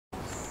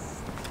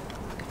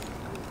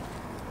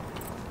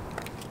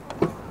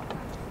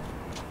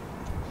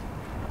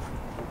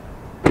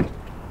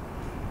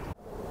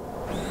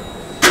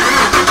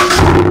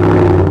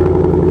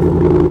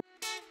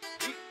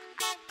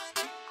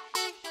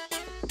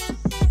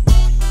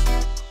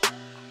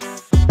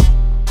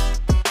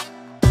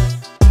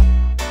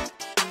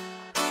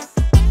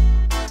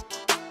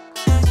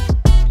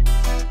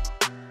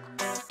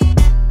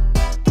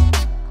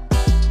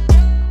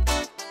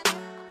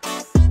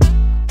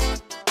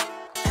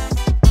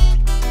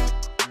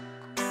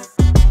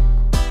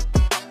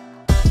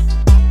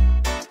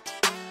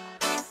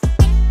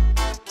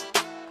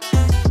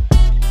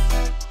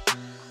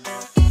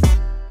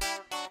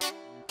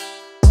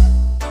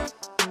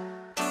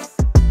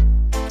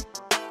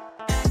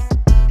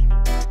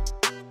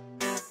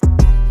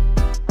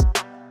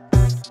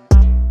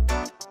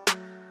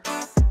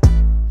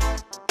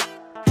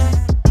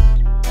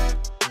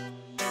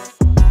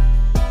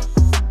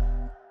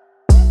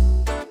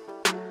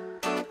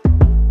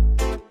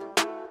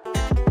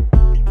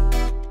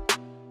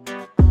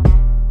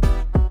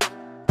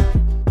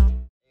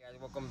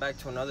back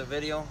to another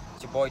video.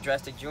 It's your boy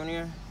Drastic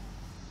Jr.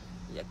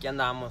 Y aquí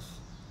andamos,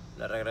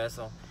 de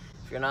regreso.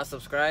 If you're not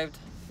subscribed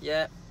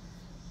yet,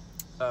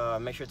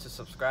 make sure to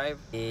subscribe.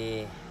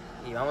 Y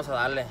vamos a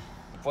darle.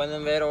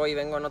 Pueden ver, hoy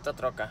vengo en otra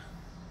troca.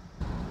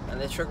 And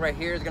this truck right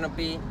here is gonna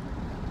be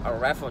a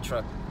raffle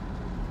truck.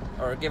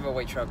 Or a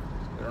giveaway truck.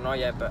 We don't know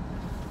yet,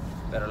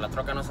 pero la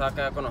troca no se va a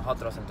quedar con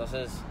nosotros.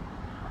 Entonces,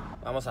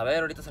 vamos a ver,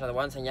 ahorita se las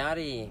voy a enseñar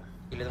y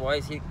les voy a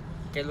decir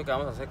qué es lo que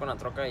vamos a hacer con la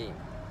troca y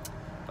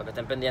para que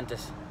estén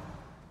pendientes.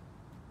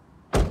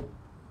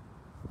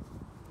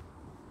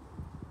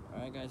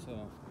 Alright guys,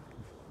 so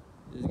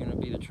this is gonna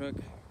be the truck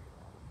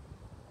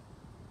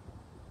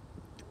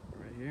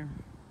right here.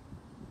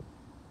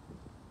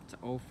 It's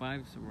an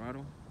 05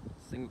 Silverado,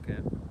 single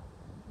cab.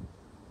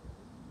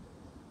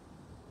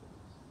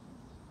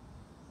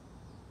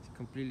 It's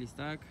completely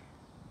stock.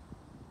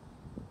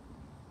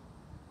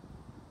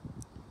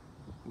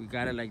 We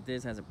got it like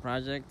this as a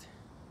project,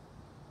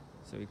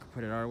 so we could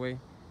put it our way.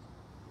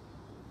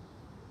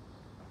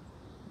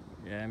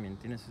 Yeah, I mean,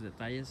 tiene sus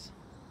detalles.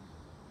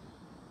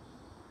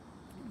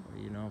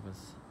 You know, pues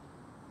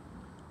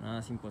nada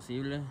es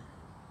imposible.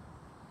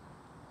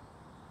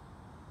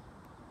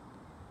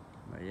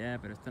 But yeah,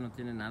 pero este no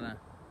tiene nada.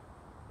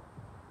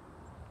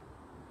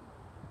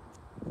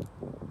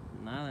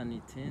 Nada,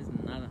 ni tins,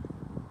 nada.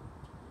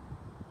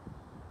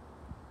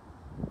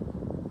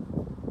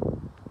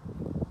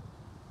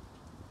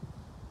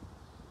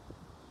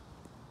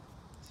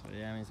 So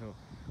yeah, I mean, so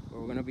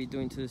what we're gonna be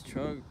doing to this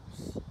truck,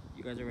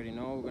 you guys already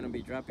know, we're gonna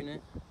be dropping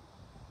it.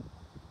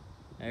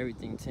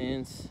 Everything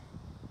tints,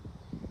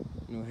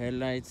 new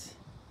headlights,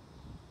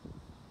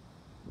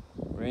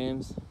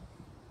 rims,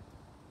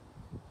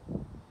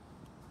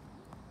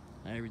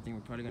 everything.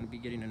 We're probably gonna be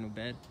getting a new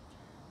bed.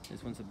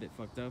 This one's a bit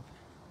fucked up.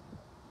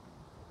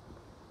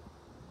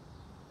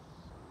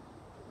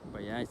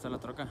 But yeah, ahí está la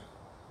troca,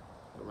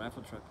 the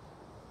raffle truck.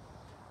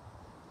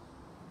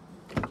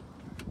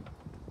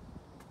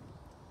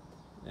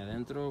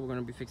 Adentro, we're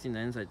gonna be fixing the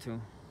inside too.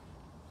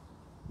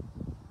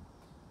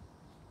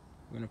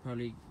 We're gonna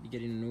probably be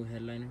getting a new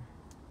headliner.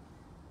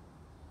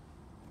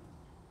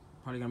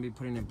 Probably gonna be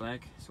putting in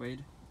black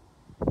suede.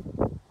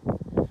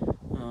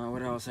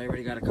 What else? I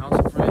already got a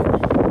console for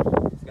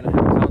it. It's gonna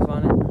have a console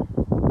on it.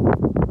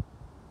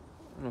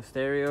 No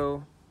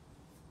stereo.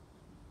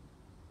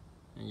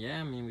 And yeah,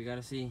 I mean, we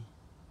gotta see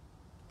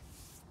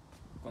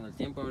con el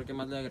tiempo a ver qué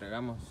más le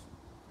agregamos.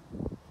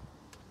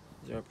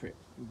 These are a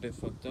bit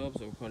fucked up,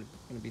 so we're probably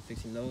gonna be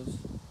fixing those.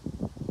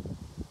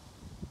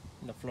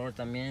 The floor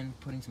también,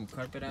 putting some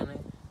carpet on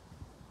it.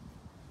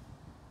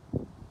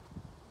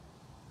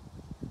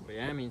 But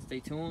yeah, I mean, stay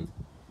tuned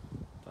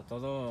para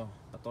todo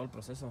el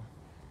proceso.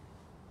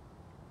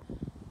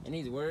 It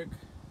needs work,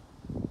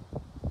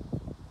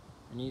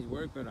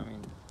 but I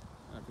mean,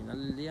 al final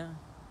del día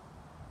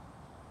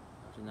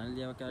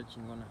va a quedar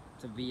chingona.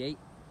 It's a V8,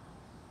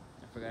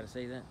 I forgot to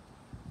say that.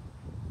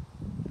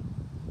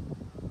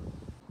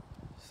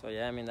 So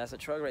yeah, I mean, that's a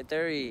truck right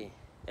there. Y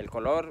el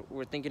color,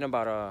 we're thinking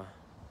about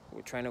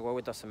we're trying to go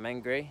with a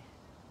cement gray.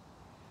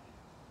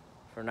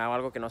 For now,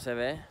 algo que no se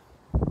ve.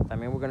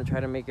 También we're gonna try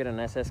to make it an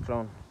SS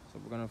clone. So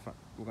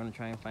we're gonna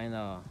try and find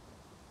all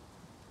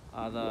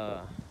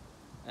the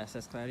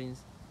SS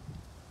claddings.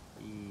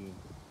 Y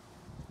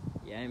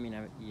yeah, I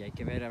mean, y hay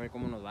que ver a ver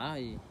cómo nos va.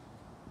 Y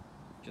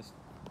just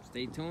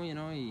stay tuned, you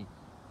know. Y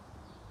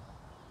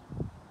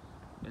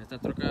pues esta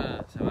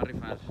troca se va a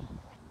rifar.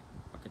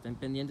 Para que estén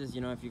pendientes,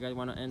 you know, if you guys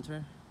wanna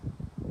enter.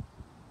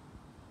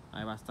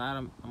 Ahí va a estar.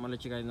 I'm gonna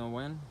let you guys know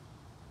when.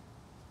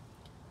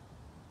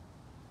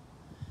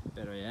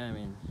 Pero yeah, I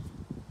mean,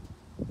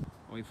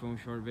 hoy fue un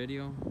short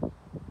video,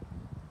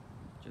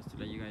 just to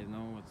let you guys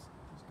know what's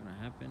gonna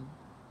happen.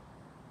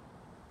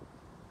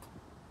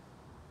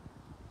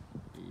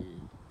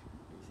 Y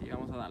sí,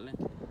 vamos a darle.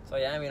 So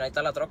yeah, I mean, ahí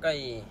está la troca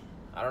y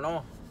I don't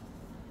know.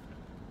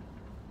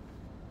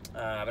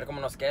 A ver cómo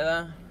nos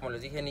queda. Como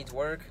les dije, it needs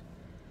work.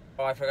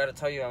 Oh, I forgot to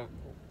tell you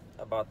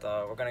about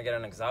we're gonna get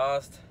an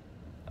exhaust,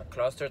 a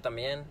cluster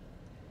también.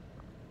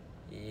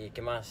 Y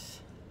qué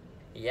más.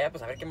 Y yeah,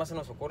 pues a ver qué más se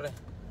nos ocurre.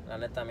 La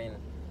neta, I mean,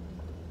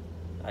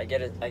 I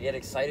get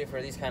excited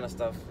for these kind of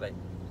stuff. Like,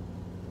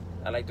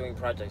 I like doing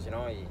projects, you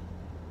know. Y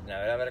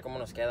a ver cómo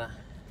nos queda.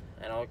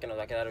 I know que nos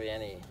va a quedar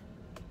bien y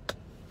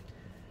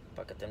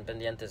para que estén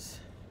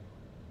pendientes.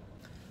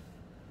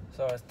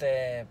 So,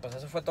 pues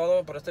eso fue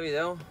todo por este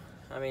video.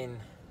 I mean,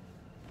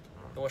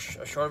 it was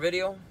a short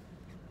video.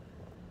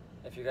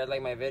 If you guys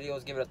like my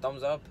videos, give it a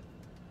thumbs up.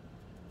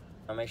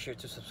 Make sure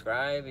to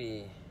subscribe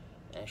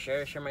and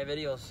share my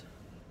videos.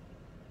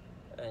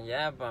 And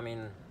yeah, I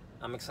mean,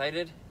 I'm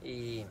excited.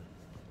 I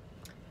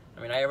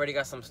mean, I already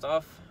got some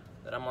stuff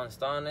that I'm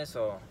installing it,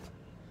 so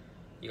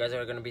you guys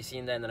are gonna be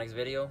seeing that in the next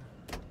video.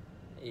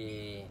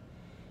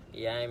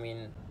 Yeah, I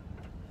mean,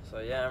 so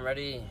yeah, I'm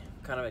ready,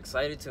 kind of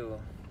excited to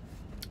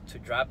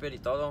drop it y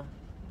todo.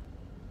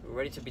 We're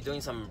ready to be doing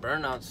some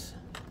burnouts.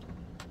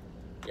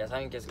 Ya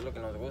saben que es lo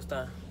que nos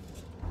gusta.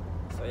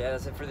 So yeah,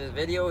 that's it for this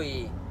video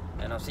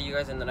and I'll see you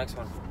guys in the next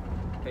one.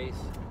 Peace.